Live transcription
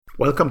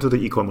Welcome to the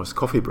e-commerce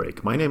coffee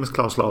break. My name is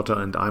Klaus Lauter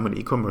and I'm an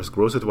e-commerce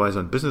growth advisor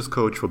and business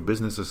coach for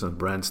businesses and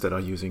brands that are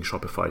using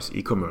Shopify's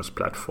e-commerce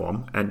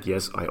platform. And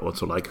yes, I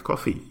also like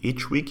coffee.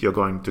 Each week you're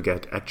going to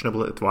get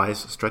actionable advice,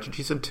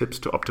 strategies and tips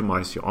to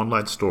optimize your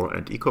online store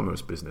and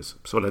e-commerce business.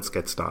 So let's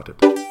get started.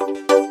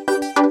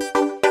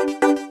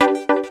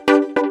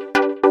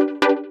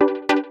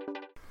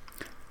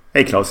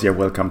 Hey Klaus here,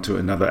 welcome to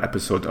another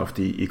episode of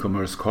the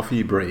e-commerce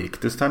coffee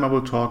break. This time I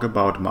will talk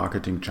about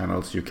marketing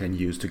channels you can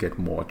use to get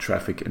more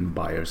traffic and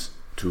buyers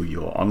to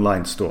your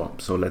online store.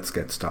 So let's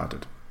get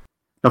started.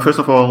 Now, first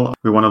of all,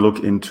 we want to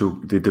look into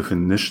the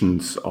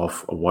definitions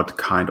of what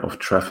kind of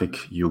traffic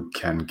you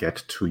can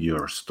get to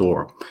your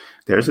store.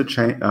 There's a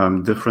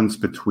difference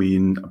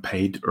between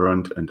paid,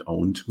 earned, and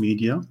owned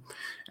media.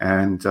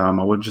 And I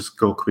will just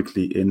go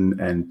quickly in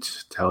and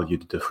tell you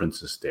the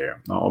differences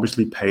there. Now,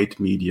 obviously, paid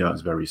media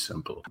is very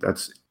simple.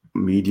 That's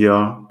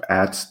media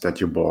ads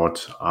that you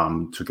bought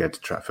to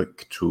get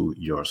traffic to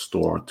your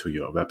store, to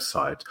your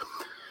website.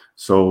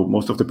 So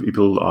most of the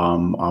people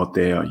out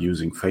there are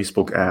using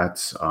Facebook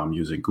ads,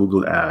 using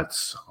Google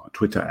ads,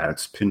 Twitter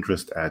ads,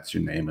 Pinterest ads,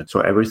 you name it.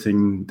 So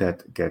everything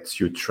that gets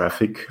you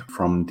traffic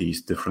from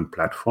these different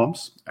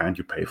platforms, and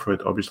you pay for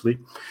it, obviously.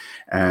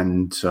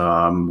 And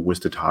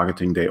with the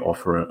targeting they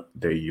offer,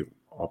 you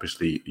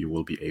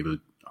will be able,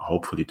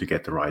 hopefully, to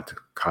get the right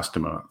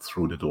customer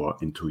through the door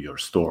into your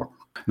store.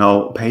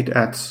 Now, paid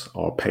ads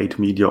or paid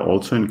media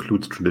also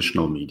includes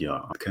traditional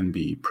media. It can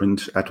be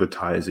print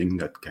advertising,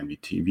 that can be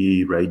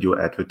TV, radio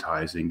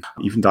advertising,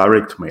 even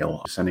direct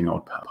mail, sending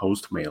out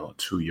post mail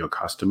to your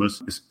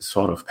customers is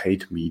sort of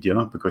paid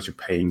media because you're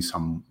paying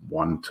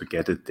someone to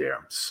get it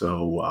there.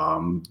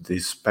 So the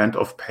spend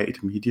of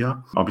paid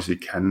media obviously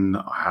can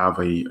have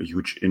a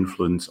huge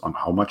influence on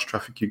how much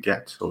traffic you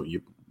get. So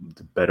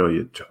the better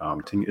your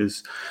thing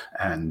is,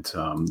 and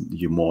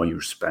the more you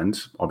spend,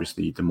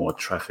 obviously, the more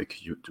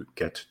traffic you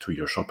get to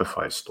your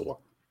Shopify store.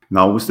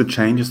 Now, with the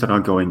changes that are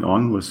going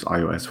on with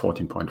iOS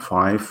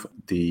 14.5,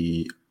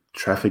 the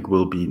traffic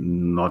will be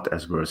not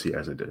as worthy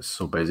as it is.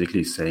 So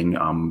basically saying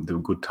the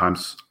good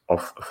times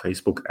of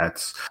Facebook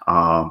ads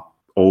are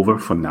over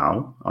for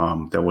now.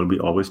 There will be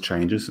always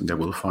changes and they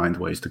will find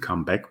ways to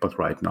come back, but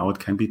right now it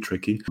can be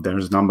tricky.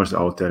 There's numbers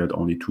out there that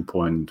only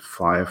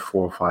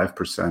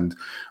 2.5%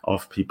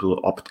 of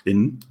people opt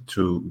in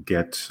to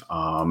get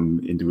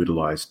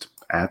individualized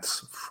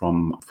ads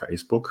from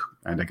Facebook.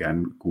 And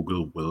again,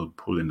 Google will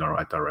pull in the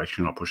right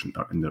direction or push in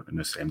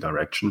the same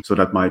direction. So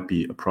that might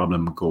be a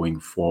problem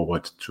going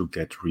forward to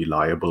get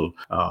reliable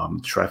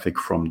traffic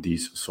from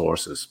these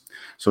sources.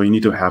 So you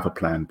need to have a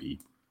plan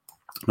B.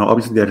 Now,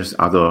 obviously, there is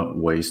other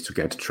ways to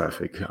get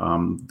traffic.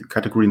 The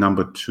category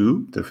number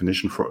 2,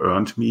 definition for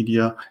earned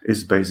media,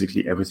 is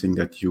basically everything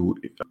that you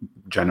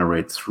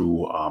generate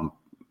through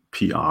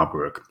PR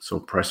work. So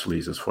press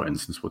releases, for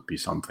instance, would be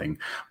something.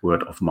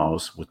 Word of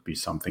mouth would be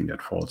something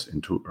that falls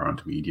into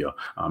earned media.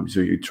 So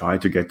you try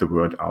to get the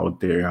word out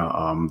there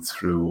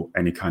through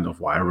any kind of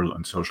viral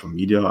and social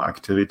media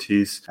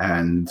activities.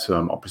 And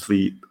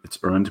obviously, it's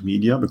earned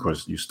media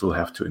because you still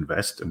have to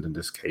invest. And in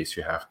this case,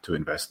 you have to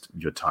invest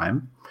your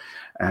time.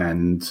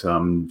 And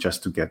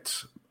just to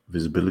get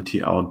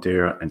visibility out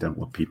there, and then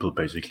what people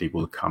basically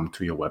will come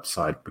to your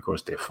website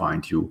because they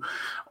find you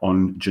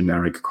on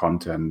generic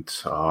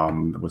content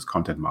with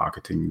content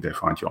marketing. They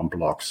find you on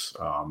blogs.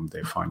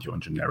 They find you on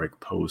generic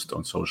posts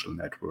on social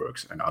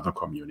networks and other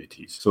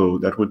communities. So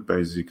that would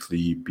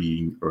basically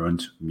be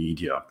earned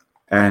media.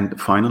 And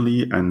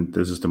finally, and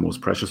this is the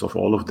most precious of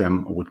all of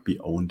them, would be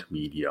owned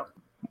media.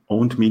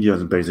 Owned media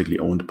is basically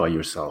owned by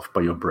yourself,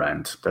 by your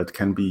brand. That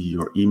can be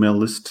your email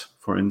list,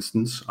 for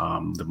instance.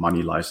 The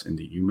money lies in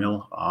the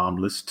email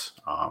list.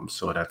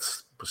 So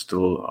that's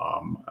still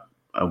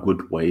a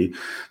good way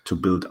to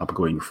build up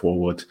going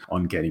forward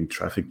on getting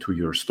traffic to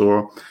your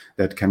store.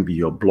 That can be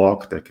your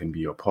blog, that can be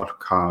your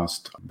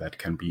podcast, that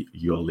can be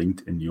your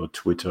LinkedIn, your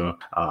Twitter,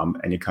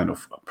 any kind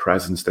of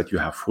presence that you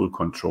have full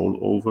control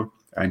over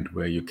and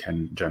where you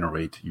can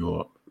generate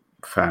your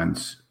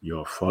fans,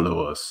 your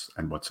followers,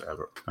 and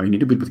whatsoever. Now, you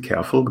need to be a bit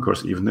careful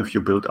because even if you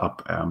build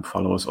up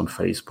followers on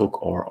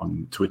Facebook or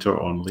on Twitter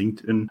or on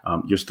LinkedIn,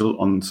 you're still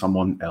on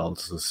someone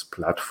else's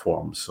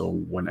platform. So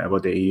whenever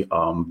they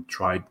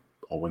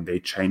when they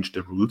change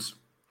the rules,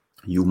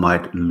 you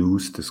might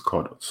lose this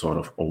sort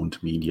of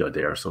owned media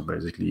there. So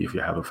basically, if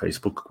you have a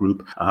Facebook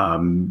group,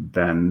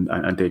 then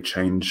and they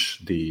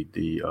change the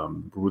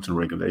rules and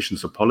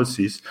regulations or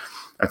policies,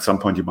 at some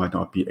point you might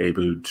not be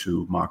able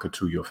to market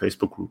to your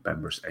Facebook group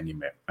members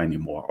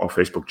anymore, or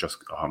Facebook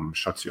just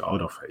shuts you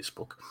out of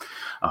Facebook.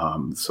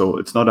 So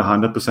it's not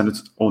 100%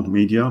 its owned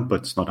media,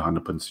 but it's not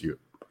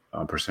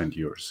 100%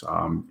 yours.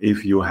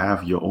 If you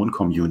have your own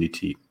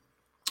community,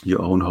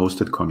 your own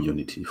hosted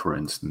community, for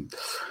instance,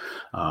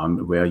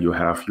 where you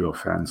have your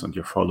fans and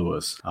your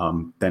followers,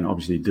 then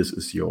obviously this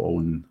is your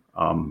own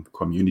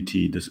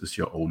community, this is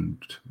your own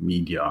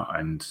media,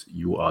 and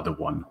you are the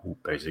one who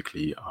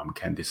basically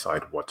can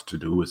decide what to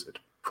do with it.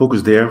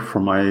 Focus there,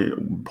 from my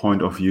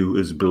point of view,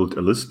 is build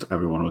a list.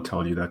 Everyone will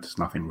tell you that it's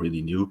nothing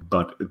really new,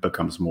 but it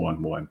becomes more and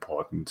more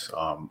important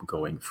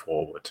going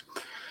forward.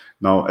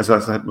 Now, as I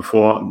said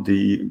before,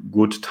 the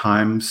good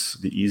times,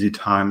 the easy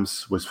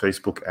times with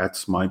Facebook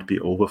ads might be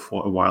over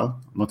for a while.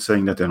 I'm not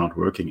saying that they're not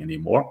working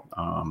anymore,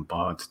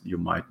 but you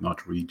might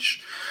not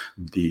reach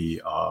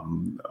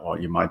or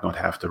you might not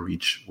have the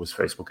reach with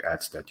Facebook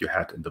ads that you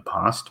had in the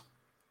past.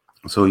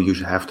 So you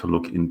should have to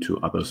look into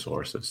other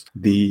sources.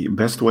 The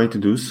best way to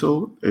do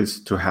so is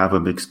to have a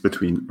mix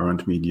between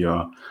earned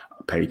media,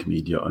 paid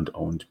media, and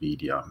owned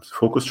media.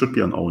 Focus should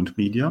be on owned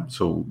media.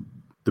 So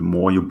the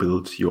more you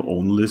build your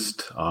own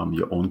list,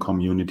 your own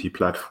community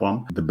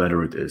platform, the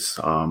better it is.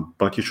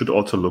 But you should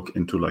also look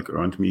into like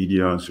earned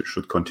media. So you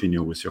should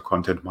continue with your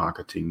content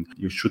marketing.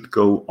 You should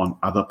go on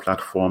other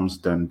platforms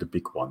than the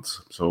big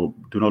ones. So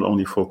do not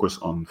only focus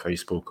on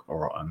Facebook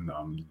or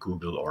on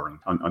Google or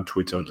on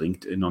Twitter,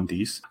 LinkedIn, on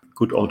these.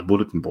 Good old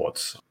bulletin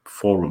boards,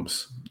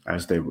 forums,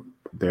 as they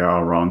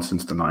are around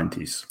since the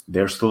 90s.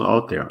 They're still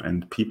out there,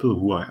 and people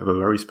who have a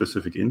very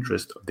specific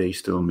interest, they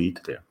still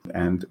meet there.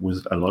 And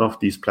with a lot of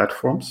these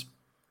platforms,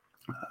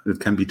 it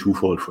can be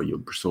twofold for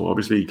you. So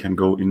obviously you can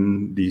go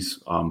in these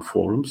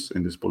forums,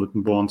 in these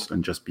bulletin boards,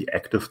 and just be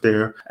active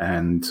there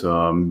and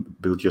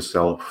build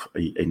yourself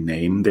a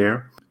name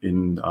there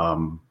in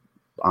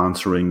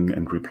answering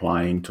and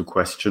replying to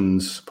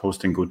questions,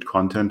 posting good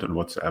content and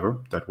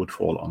whatsoever. That would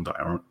fall under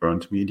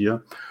earned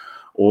media.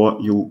 Or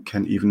you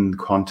can even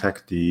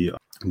contact the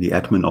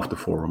admin of the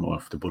forum or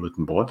of the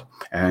bulletin board,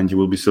 and you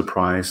will be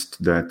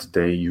surprised that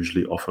they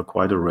usually offer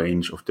quite a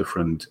range of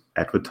different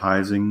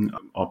advertising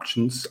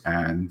options,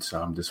 and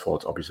this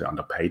falls obviously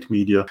under paid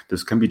media.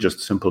 This can be just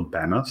simple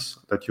banners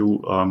that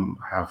you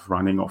have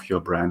running of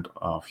your brand,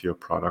 of your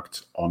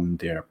product on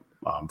their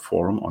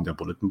forum, on their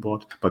bulletin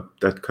board, but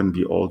that can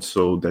be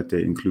also that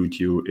they include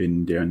you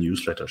in their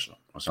newsletters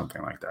or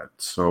something like that.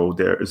 So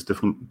there is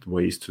different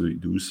ways to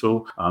do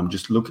so.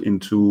 Just look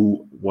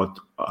into what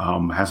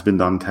has been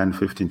done 10,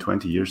 15,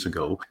 20 years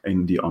ago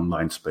in the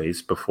online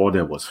space before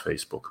there was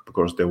Facebook,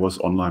 because there was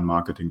online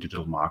marketing,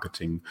 digital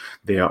marketing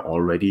there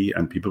already,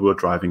 and people were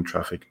driving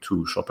traffic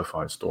to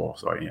Shopify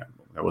stores.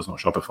 There was no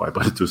Shopify,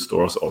 but to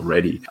stores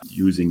already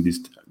using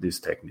these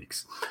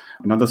techniques.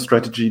 Another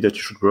strategy that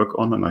you should work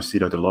on, and I see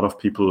that a lot of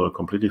people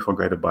completely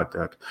forget about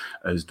that,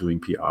 is doing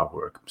PR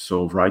work.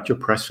 So write your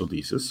press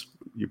releases.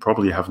 You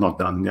probably have not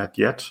done that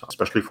yet,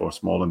 especially for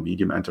small and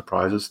medium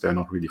enterprises. They're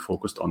not really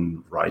focused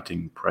on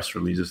writing press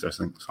releases.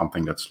 There's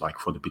something that's like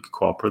for the big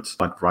corporates,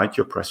 but write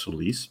your press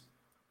release.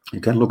 You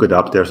can look it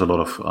up. There's a lot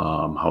of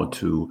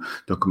how-to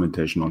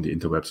documentation on the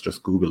interwebs.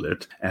 Just Google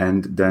it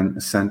and then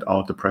send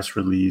out the press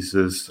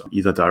releases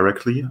either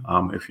directly.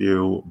 If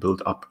you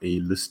build up a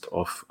list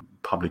of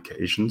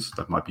publications,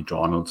 that might be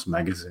journals,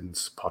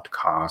 magazines,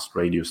 podcasts,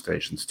 radio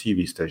stations,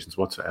 TV stations,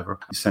 whatsoever,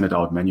 you send it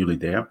out manually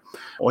there.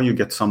 Or you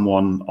get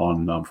someone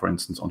on, for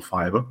instance, on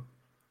Fiverr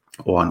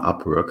or on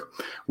Upwork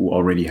who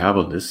already have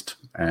a list,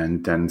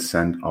 and then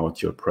send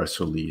out your press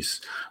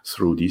release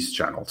through these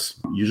channels.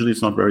 Usually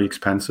it's not very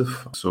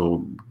expensive,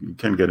 so you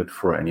can get it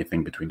for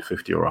anything between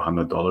 $50 or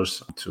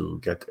 $100 to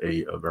get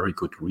a very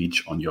good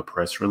reach on your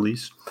press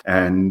release.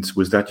 And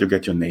with that, you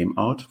get your name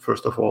out,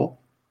 first of all.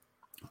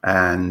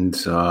 And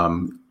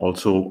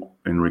also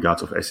in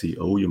regards of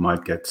SEO, you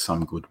might get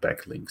some good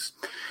backlinks.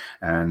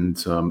 And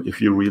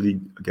if you really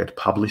get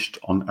published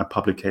on a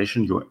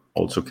publication, you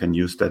also can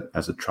use that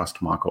as a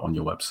trust marker on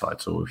your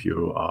website. So if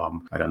you,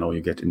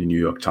 you get in the New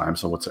York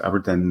Times or whatsoever,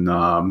 then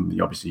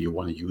obviously you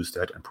want to use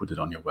that and put it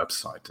on your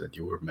website that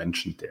you were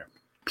mentioned there.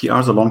 PR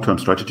is a long-term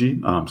strategy,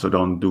 so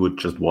don't do it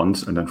just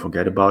once and then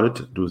forget about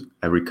it. Do it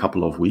every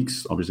couple of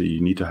weeks. Obviously, you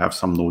need to have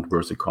some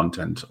noteworthy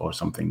content or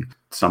something,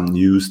 some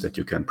news that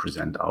you can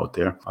present out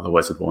there.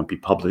 Otherwise, it won't be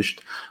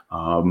published.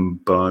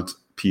 But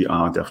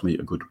PR definitely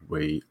a good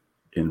way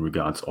in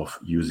regards of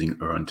using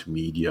earned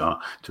media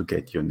to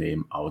get your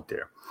name out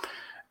there.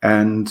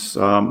 And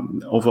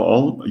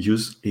overall,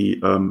 use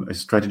a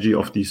strategy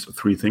of these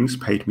three things: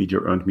 paid media,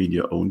 earned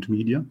media, owned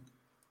media.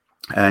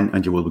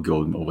 And you will be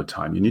golden over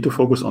time. You need to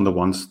focus on the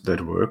ones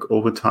that work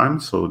over time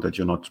so that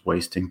you're not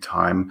wasting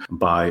time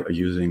by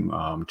using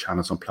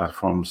channels and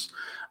platforms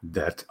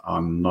that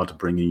are not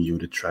bringing you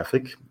the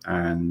traffic.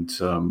 And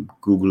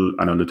Google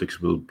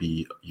Analytics will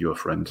be your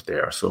friend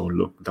there. So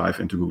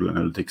dive into Google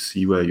Analytics,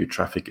 see where your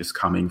traffic is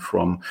coming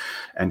from,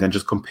 and then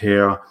just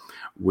compare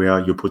where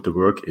you put the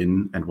work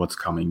in and what's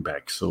coming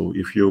back. So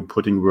if you're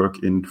putting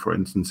work in, for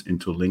instance,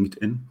 into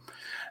LinkedIn,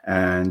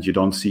 and you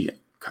don't see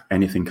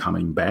anything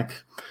coming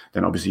back,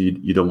 then obviously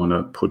you don't want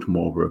to put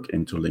more work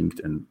into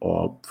LinkedIn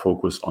or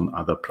focus on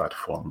other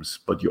platforms,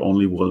 but you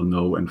only will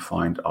know and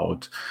find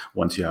out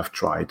once you have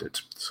tried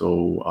it.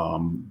 So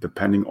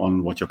depending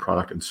on what your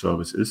product and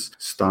service is,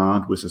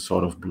 start with a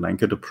sort of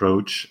blanket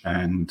approach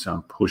and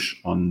push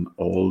on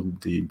all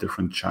the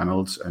different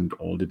channels and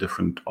all the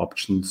different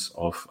options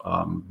of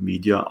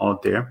media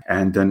out there.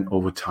 And then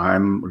over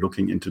time,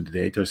 looking into the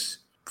data,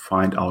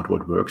 find out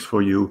what works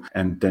for you,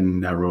 and then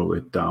narrow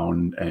it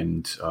down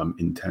and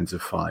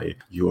intensify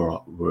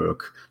your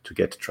work to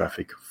get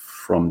traffic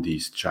from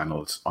these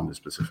channels in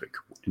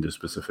the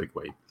specific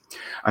way.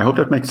 I hope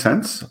that makes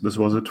sense. This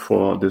was it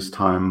for this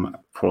time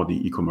for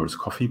the e-commerce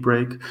coffee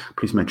break.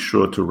 Please make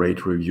sure to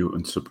rate, review,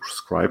 and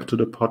subscribe to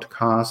the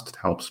podcast. It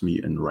helps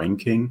me in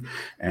ranking,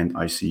 and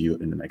I see you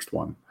in the next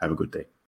one. Have a good day.